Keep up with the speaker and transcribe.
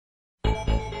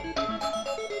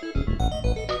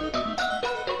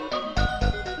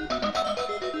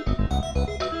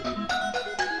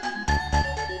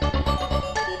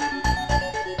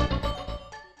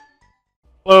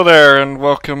Hello there, and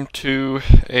welcome to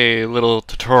a little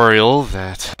tutorial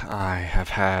that I have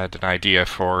had an idea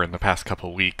for in the past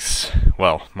couple weeks,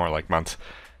 well, more like months,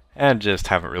 and just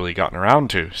haven't really gotten around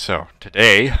to. So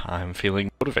today I'm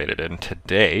feeling motivated, and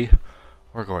today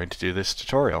we're going to do this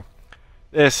tutorial.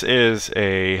 This is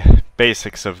a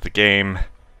basics of the game,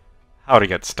 how to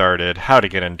get started, how to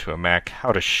get into a mech,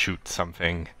 how to shoot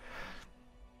something.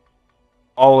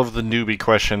 All of the newbie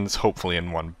questions, hopefully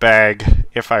in one bag.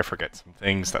 If I forget some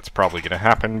things, that's probably going to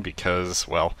happen because,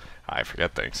 well, I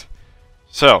forget things.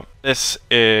 So, this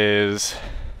is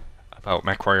about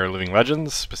MechWarrior Living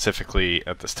Legends, specifically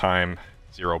at this time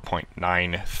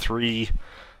 0.93.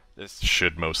 This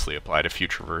should mostly apply to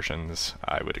future versions,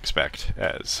 I would expect,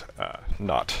 as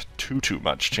not too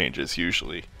much changes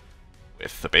usually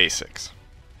with the basics.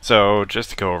 So,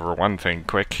 just to go over one thing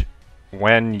quick.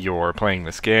 When you're playing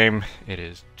this game, it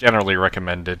is generally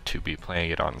recommended to be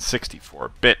playing it on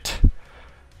 64-bit.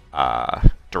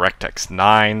 DirectX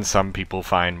 9, some people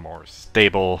find more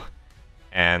stable,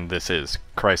 and this is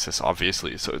Crysis,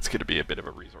 obviously, so it's going to be a bit of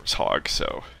a resource hog,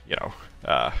 so, you know,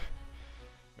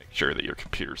 make sure that your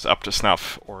computer's up to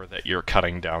snuff, or that you're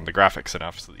cutting down the graphics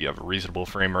enough so that you have a reasonable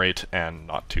frame rate and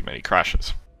not too many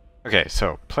crashes. Okay,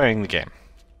 so, playing the game.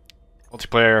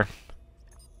 Multiplayer.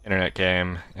 Internet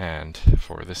game, and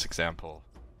for this example,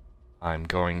 I'm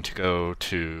going to go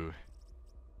to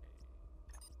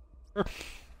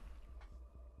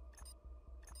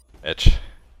which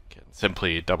can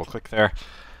simply double click there.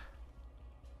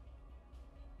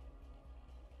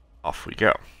 Off we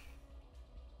go.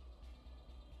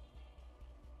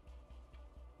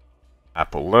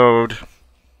 App will load,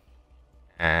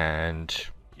 and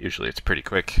usually it's pretty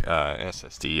quick.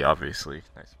 SSD obviously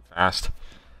nice and fast.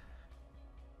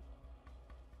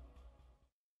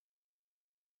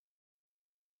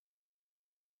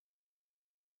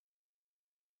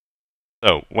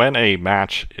 So, when a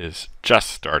match is just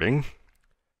starting,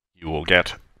 you will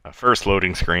get a first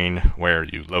loading screen where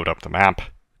you load up the map,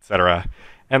 etc.,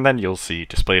 and then you'll see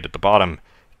displayed at the bottom,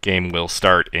 game will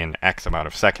start in X amount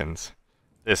of seconds.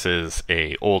 This is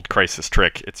a old Crysis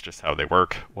trick, it's just how they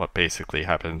work. What basically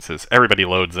happens is everybody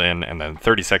loads in, and then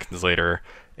 30 seconds later,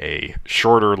 a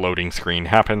shorter loading screen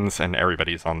happens, and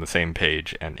everybody's on the same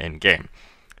page and in game.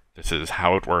 This is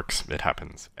how it works, it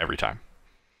happens every time.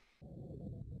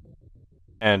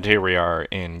 And here we are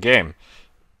in game.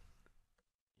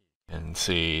 You can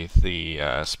see the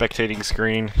spectating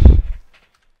screen.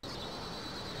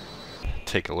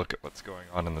 Take a look at what's going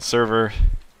on in the server.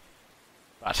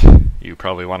 But you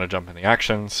probably want to jump in the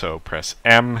action, so press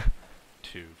M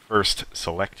to first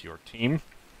select your team.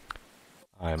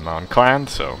 I'm on clan,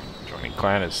 so joining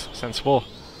clan is sensible.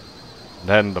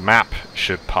 Then the map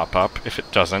should pop up. If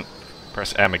it doesn't,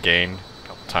 press M again a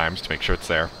couple times to make sure it's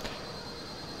there.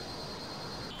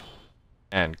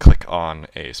 And click on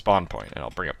a spawn point, and I'll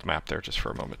bring up the map there just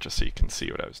for a moment just so you can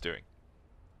see what I was doing.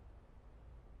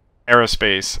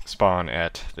 Aerospace spawn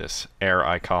at this air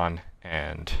icon,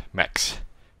 and mechs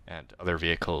and other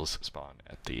vehicles spawn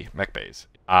at the mech base.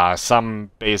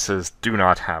 Some bases do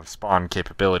not have spawn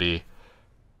capability.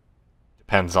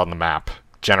 Depends on the map.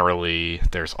 Generally,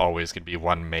 there's always going to be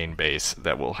one main base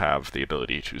that will have the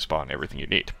ability to spawn everything you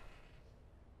need.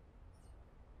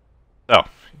 So,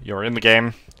 you're in the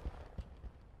game.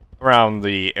 Around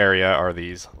the area are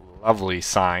these lovely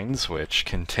signs which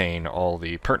contain all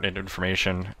the pertinent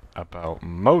information about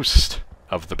most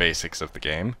of the basics of the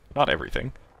game. Not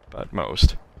everything, but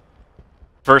most.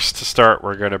 First to start,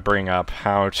 we're going to bring up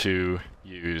how to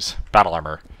use battle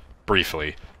armor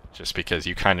briefly, just because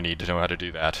you kind of need to know how to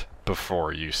do that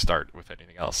before you start with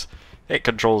anything else. It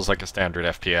controls like a standard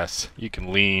FPS. You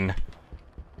can lean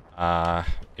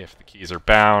if the keys are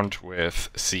bound with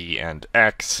C and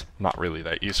X. Not really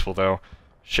that useful though.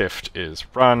 Shift is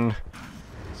run.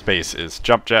 Space is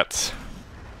jump jets.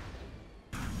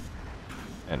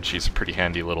 And she's a pretty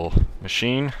handy little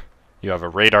machine. You have a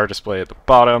radar display at the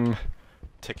bottom.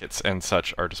 Tickets and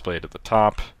such are displayed at the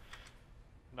top.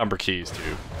 Number keys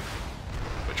to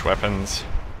switch weapons.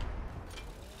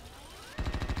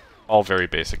 All very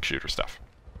basic shooter stuff.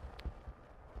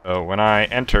 So when I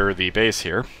enter the base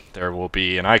here, there will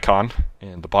be an icon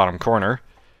in the bottom corner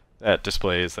that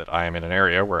displays that I am in an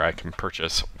area where I can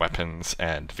purchase weapons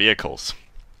and vehicles.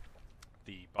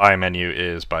 The buy menu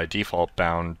is by default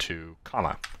bound to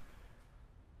comma.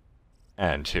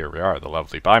 And here we are, the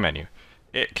lovely buy menu.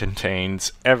 It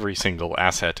contains every single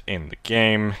asset in the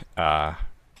game,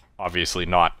 obviously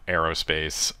not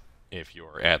aerospace if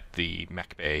you're at the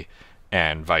mech bay,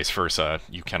 and vice versa,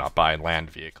 you cannot buy land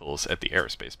vehicles at the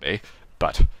aerospace bay,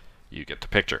 but you get the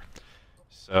picture.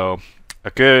 So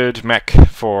a good mech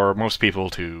for most people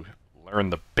to learn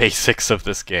the basics of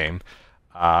this game.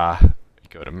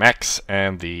 Go to mechs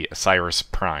and the Osiris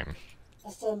Prime.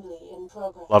 Assembly in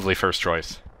progress. Lovely first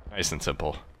choice. Nice and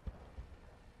simple.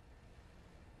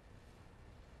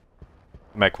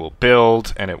 Mech will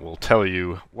build, and it will tell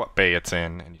you what bay it's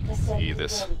in, and you can see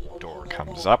this door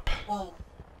comes up.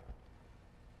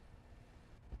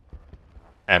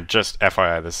 And just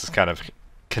FYI, this is kind of a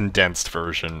condensed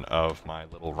version of my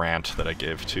little rant that I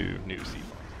give to new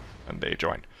Seafall when they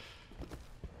join.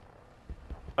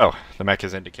 Oh, the mech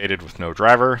is indicated with no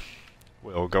driver.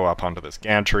 We'll go up onto this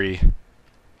gantry,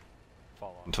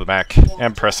 fall onto the mech,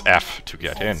 and press F to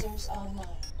get in.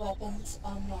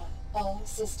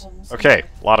 Okay,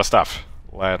 a lot of stuff.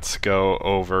 Let's go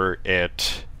over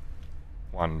it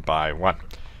one by one.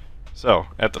 So,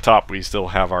 at the top we still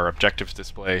have our objectives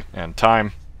display and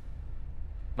time.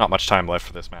 Not much time left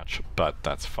for this match, but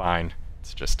that's fine.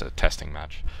 It's just a testing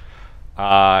match.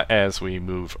 As we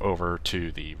move over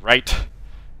to the right,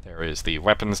 there is the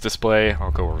weapons display.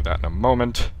 I'll go over that in a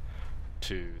moment.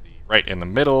 To the right in the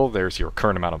middle, there's your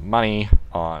current amount of money.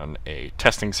 On a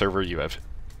testing server, you have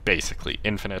basically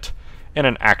infinite. In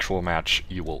an actual match,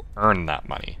 you will earn that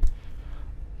money.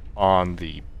 On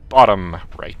the bottom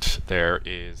right, there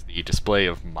is the display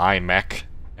of my mech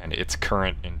and its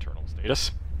current internal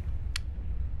status.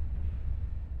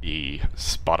 The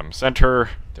bottom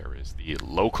center, there is the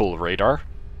local radar,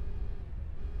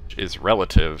 which is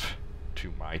relative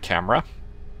to my camera.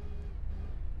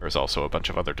 There's also a bunch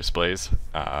of other displays.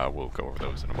 We'll go over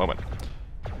those in a moment.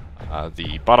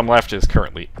 The bottom left is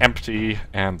currently empty,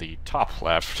 and the top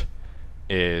left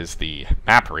is the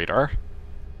map radar,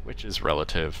 which is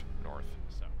relative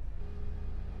north-south.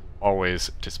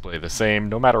 Always display the same,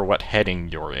 no matter what heading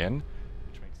you're in,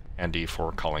 which makes it handy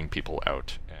for calling people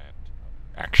out and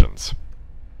actions.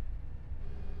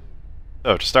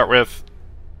 So, to start with,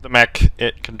 the mech,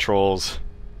 it controls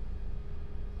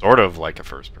sort of like a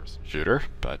first-person shooter,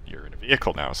 but you're in a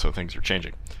vehicle now, so things are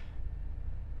changing.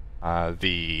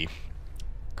 The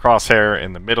crosshair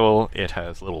in the middle, it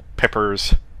has little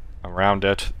pippers around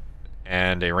it,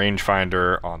 and a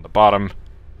rangefinder on the bottom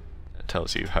that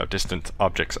tells you how distant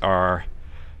objects are,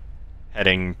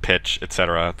 heading, pitch,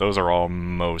 etc. Those are all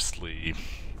mostly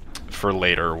for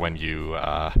later when you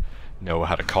know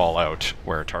how to call out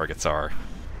where targets are,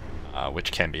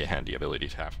 which can be a handy ability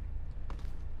to have.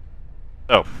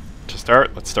 So, to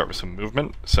start, let's start with some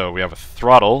movement. So we have a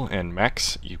throttle in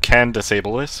mechs. You can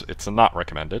disable this. It's not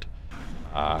recommended.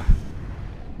 Press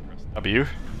W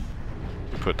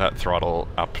to put that throttle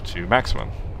up to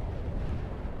maximum.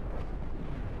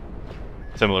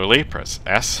 Similarly, press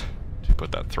S to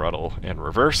put that throttle in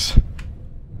reverse.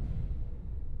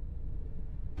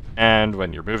 And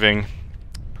when you're moving,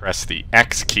 press the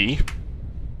X key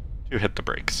to hit the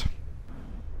brakes.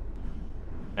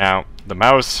 Now, the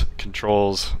mouse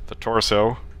controls the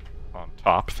torso on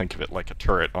top. Think of it like a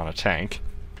turret on a tank.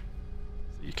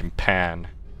 So you can pan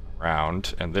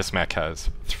around, and this mech has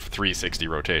 360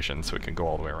 rotation, so it can go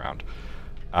all the way around.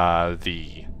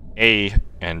 The A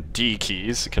and D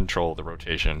keys control the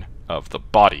rotation of the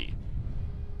body.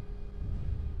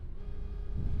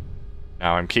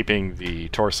 Now I'm keeping the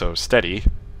torso steady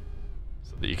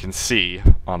so that you can see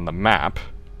on the map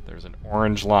there's an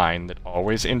orange line that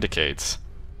always indicates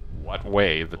what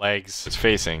way the legs is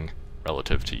facing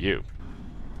relative to you.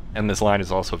 And this line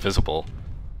is also visible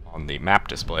on the map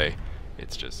display.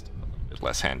 It's just a little bit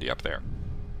less handy up there.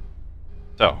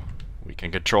 So, we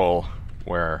can control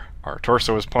where our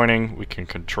torso is pointing, we can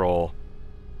control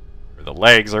where the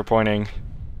legs are pointing,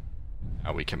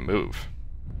 how we can move.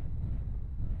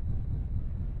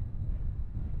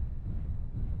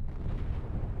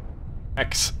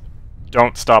 Mechs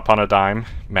don't stop on a dime.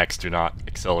 Mechs do not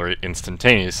accelerate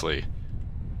instantaneously.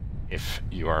 If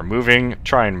you are moving,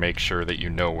 try and make sure that you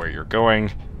know where you're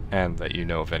going, and that you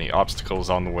know of any obstacles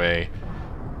on the way,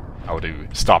 how to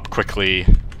stop quickly,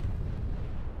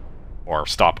 or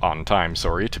stop on time,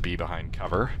 sorry, to be behind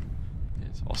cover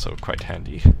is also quite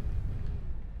handy.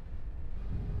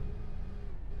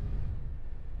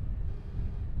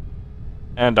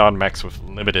 And on mechs with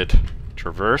limited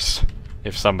traverse,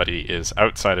 if somebody is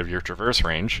outside of your traverse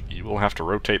range, you will have to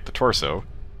rotate the torso to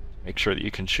make sure that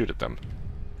you can shoot at them.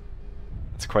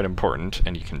 That's quite important,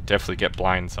 and you can definitely get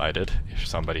blindsided if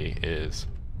somebody is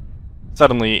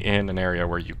suddenly in an area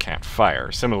where you can't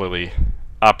fire. Similarly,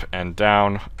 up and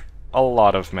down, a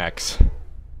lot of mechs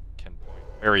can point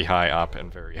very high up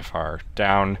and very far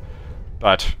down,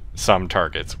 but some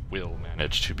targets will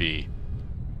manage to be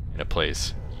in a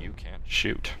place you can't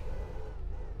shoot.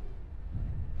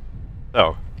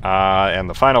 So, And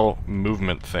the final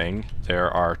movement thing, there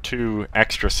are 2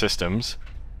 extra systems,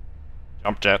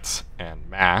 jump jets and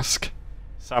mask.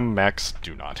 Some mechs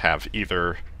do not have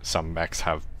either, some mechs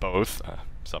have both,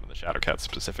 some of the Shadowcats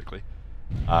specifically.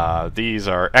 These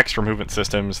are extra movement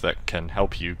systems that can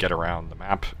help you get around the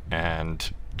map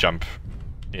and jump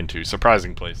into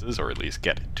surprising places, or at least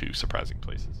get to surprising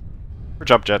places. For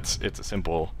jump jets, it's a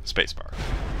simple spacebar.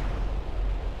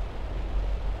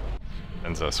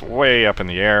 Sends us way up in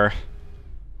the air,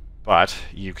 but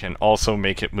you can also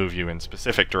make it move you in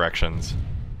specific directions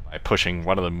by pushing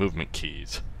one of the movement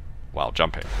keys while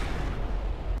jumping.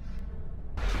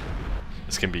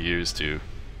 This can be used to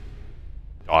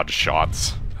dodge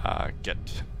shots,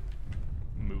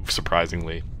 move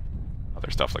surprisingly,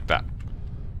 other stuff like that.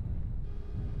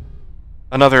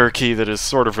 Another key that is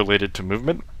sort of related to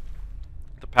movement,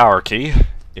 the power key,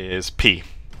 is P.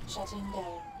 Shutting down.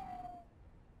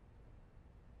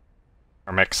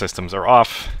 Our mech systems are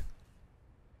off.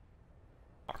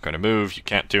 Not going to move, you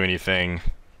can't do anything.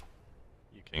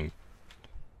 You can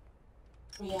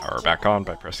power back on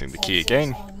by pressing the key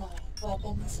again.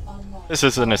 This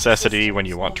is a necessity when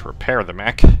you want to repair the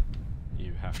mech.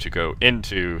 You have to go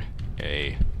into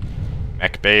a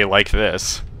mech bay like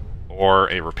this,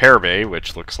 or a repair bay,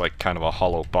 which looks like kind of a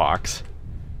hollow box.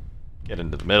 Get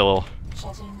into the middle,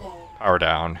 power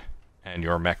down, and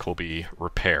your mech will be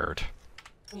repaired.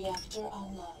 Reactor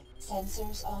online.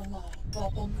 Sensors online.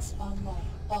 Weapons online.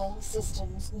 All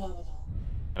systems nominal.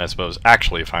 And I suppose,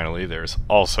 actually, finally, there's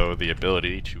also the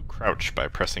ability to crouch by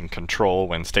pressing Control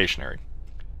when stationary.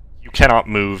 You cannot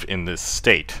move in this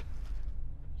state.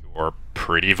 You're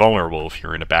pretty vulnerable if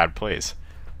you're in a bad place.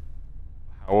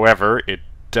 However, it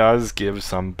does give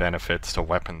some benefits to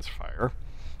weapons fire.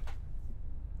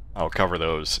 I'll cover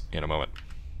those in a moment.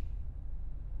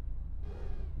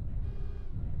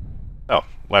 Oh,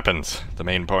 weapons, the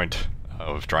main point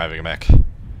of driving a mech.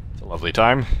 It's a lovely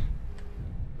time.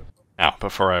 Now,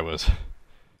 before I was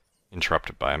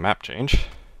interrupted by a map change,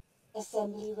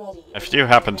 Assembly ready. if you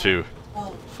happen to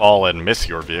fall and miss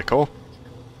your vehicle,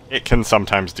 it can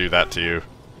sometimes do that to you.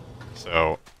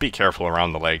 So be careful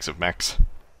around the legs of mechs.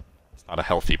 It's not a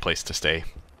healthy place to stay.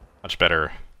 Much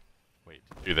better way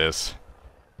to do this.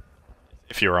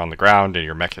 If you're on the ground and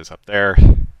your mech is up there,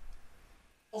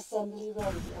 Assembly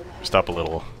ready. stop a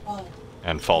little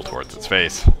and fall towards its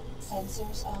face.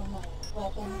 Sensors online.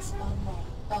 Weapons online.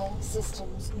 All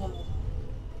systems nominal.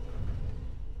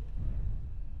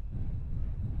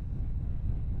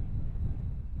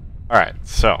 Alright,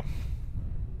 so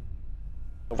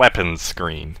the weapons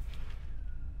screen.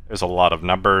 There's a lot of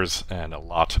numbers and a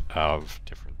lot of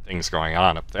different things going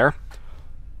on up there.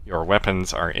 Your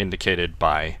weapons are indicated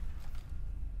by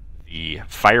the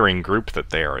firing group that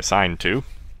they are assigned to,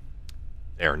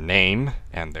 their name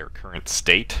and their current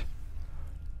state,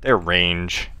 their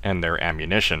range, and their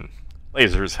ammunition.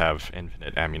 Lasers have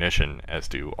infinite ammunition, as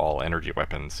do all energy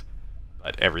weapons,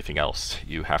 but everything else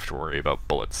you have to worry about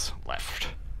bullets left.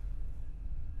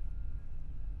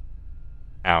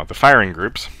 Now, the firing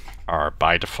groups are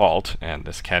by default, and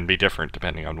this can be different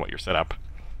depending on what you're set up.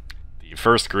 The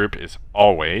first group is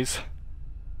always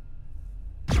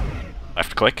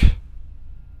left click.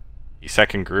 The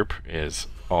second group is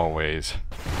always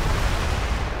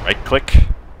right click.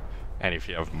 And if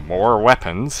you have more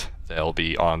weapons, they'll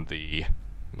be on the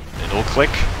middle click.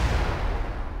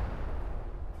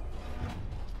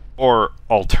 Or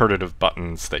alternative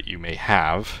buttons that you may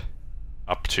have,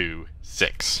 up to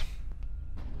 6.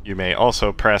 You may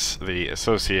also press the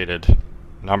associated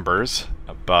numbers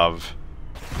above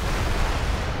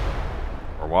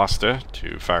or WASTA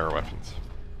to fire weapons.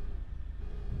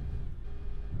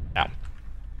 Now,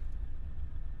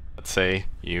 let's say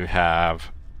you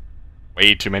have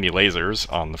way too many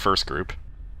lasers on the first group.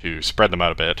 To spread them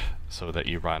out a bit so that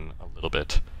you run a little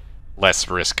bit less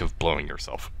risk of blowing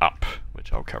yourself up,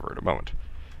 which I'll cover in a moment.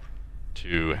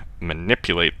 To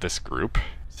manipulate this group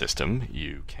system,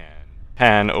 you can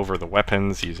pan over the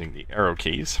weapons using the arrow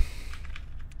keys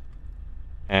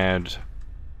and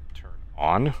turn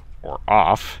on or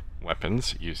off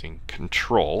weapons using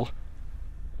control.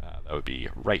 That would be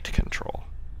right control.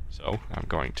 So I'm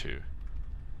going to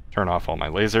turn off all my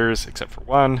lasers except for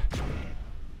one.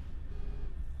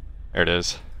 There it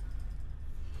is.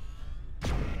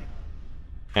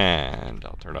 And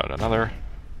I'll turn on another.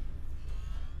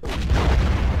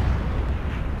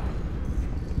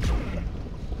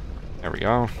 There we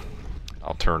go.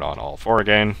 I'll turn on all 4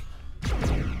 again.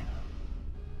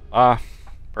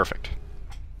 Perfect.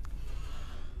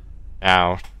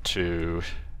 Now, to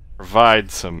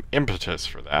provide some impetus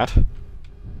for that,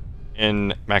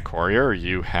 in MechWarrior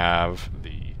you have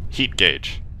the heat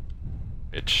gauge.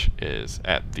 which is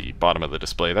at the bottom of the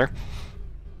display there.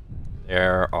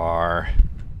 There are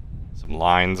some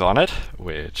lines on it,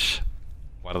 which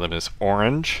one of them is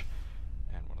orange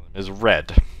and one of them is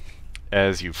red.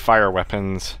 As you fire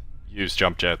weapons, use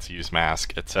jump jets, use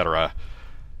mask, etc.,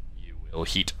 you will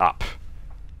heat up.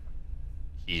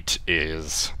 Heat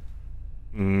is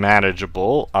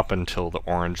manageable up until the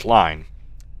orange line.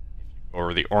 If you go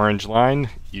over the orange line,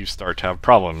 you start to have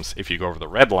problems. If you go over the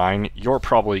red line, you're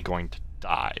probably going to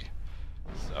die.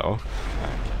 So,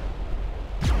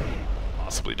 I can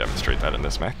possibly demonstrate that in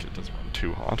this mech. It doesn't run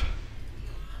too hot.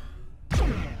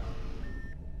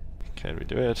 Can we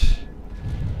do it?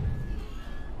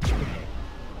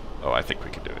 Oh, I think we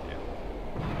can do it, yeah.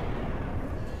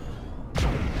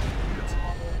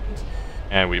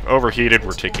 And we've overheated,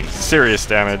 we're taking serious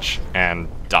damage, and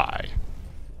die.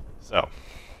 So,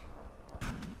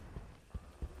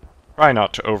 try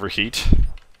not to overheat.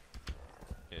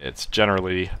 It's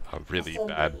generally a really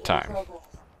bad time.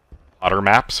 Hotter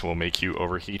maps will make you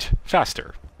overheat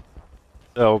faster.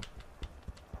 So,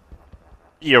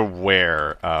 be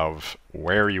aware of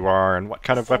where you are and what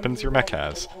kind of weapons your mech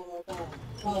has.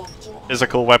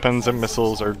 Physical weapons and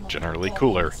missiles are generally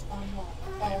cooler.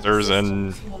 Lasers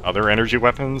and other energy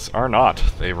weapons are not.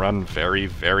 They run very,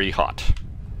 very hot.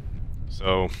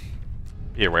 So,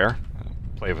 be aware.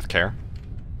 Play with care.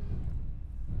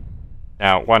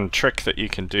 Now, one trick that you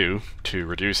can do to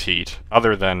reduce heat,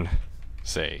 other than,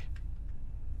 say,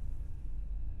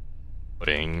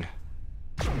 putting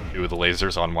 2 of the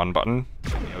lasers on one button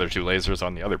and the other 2 lasers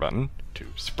on the other button to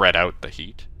spread out the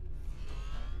heat.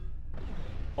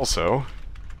 Also,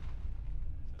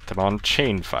 set them on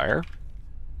chain fire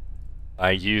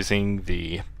by using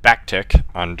the backtick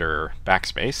under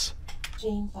backspace.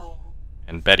 Chain fire.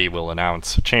 And Betty will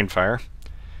announce chain fire,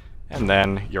 and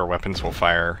then your weapons will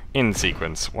fire in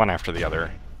sequence, one after the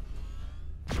other,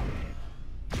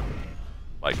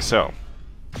 like so.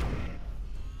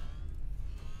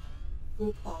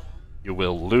 Group fire. You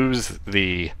will lose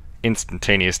the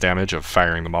instantaneous damage of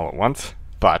firing them all at once,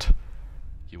 but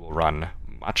you will run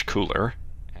much cooler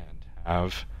and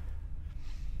have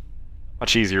a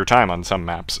much easier time on some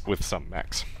maps with some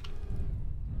mechs.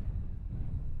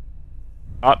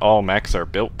 Not all mechs are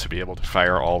built to be able to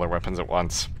fire all their weapons at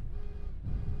once.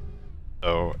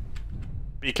 So,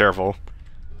 be careful.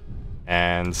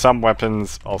 And some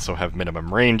weapons also have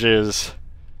minimum ranges.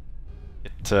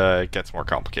 It gets more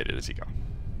complicated as you go.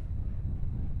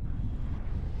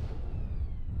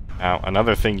 Now,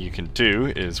 another thing you can do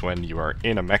is when you are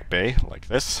in a mech bay like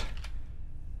this,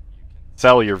 you can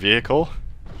sell your vehicle,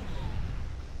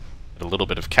 get a little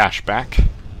bit of cash back.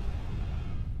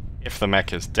 If the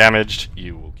mech is damaged,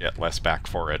 you will get less back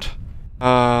for it.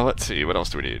 Let's see, what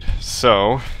else do we need?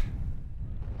 So,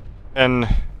 when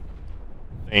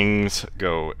things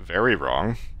go very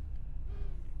wrong,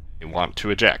 you want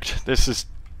to eject. This is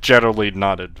generally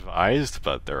not advised,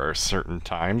 but there are certain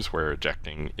times where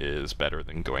ejecting is better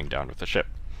than going down with the ship.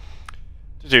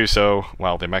 To do so,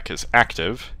 while the mech is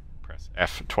active, press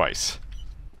F twice.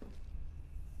 You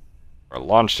are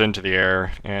launched into the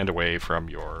air and away from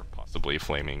your possibly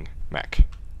flaming mech.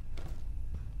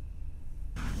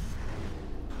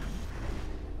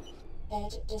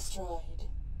 Head destroyed.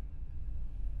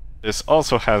 This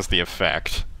also has the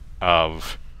effect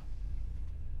of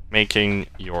making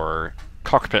your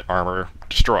cockpit armor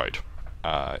destroyed,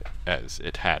 as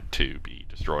it had to be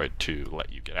destroyed to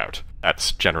let you get out.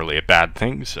 That's generally a bad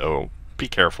thing, so be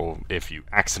careful if you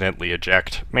accidentally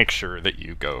eject. Make sure that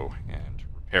you go and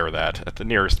repair that at the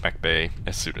nearest mech bay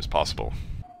as soon as possible.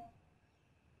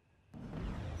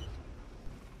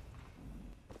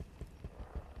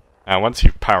 Now, once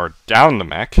you've powered down the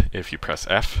mech, if you press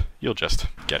F, you'll just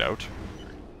get out,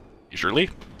 leisurely.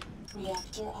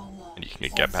 Reactor online. And you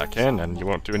can get back in, and you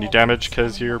won't do any damage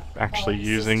because you're actually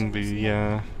using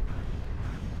the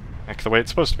mech the way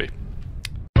it's supposed to be.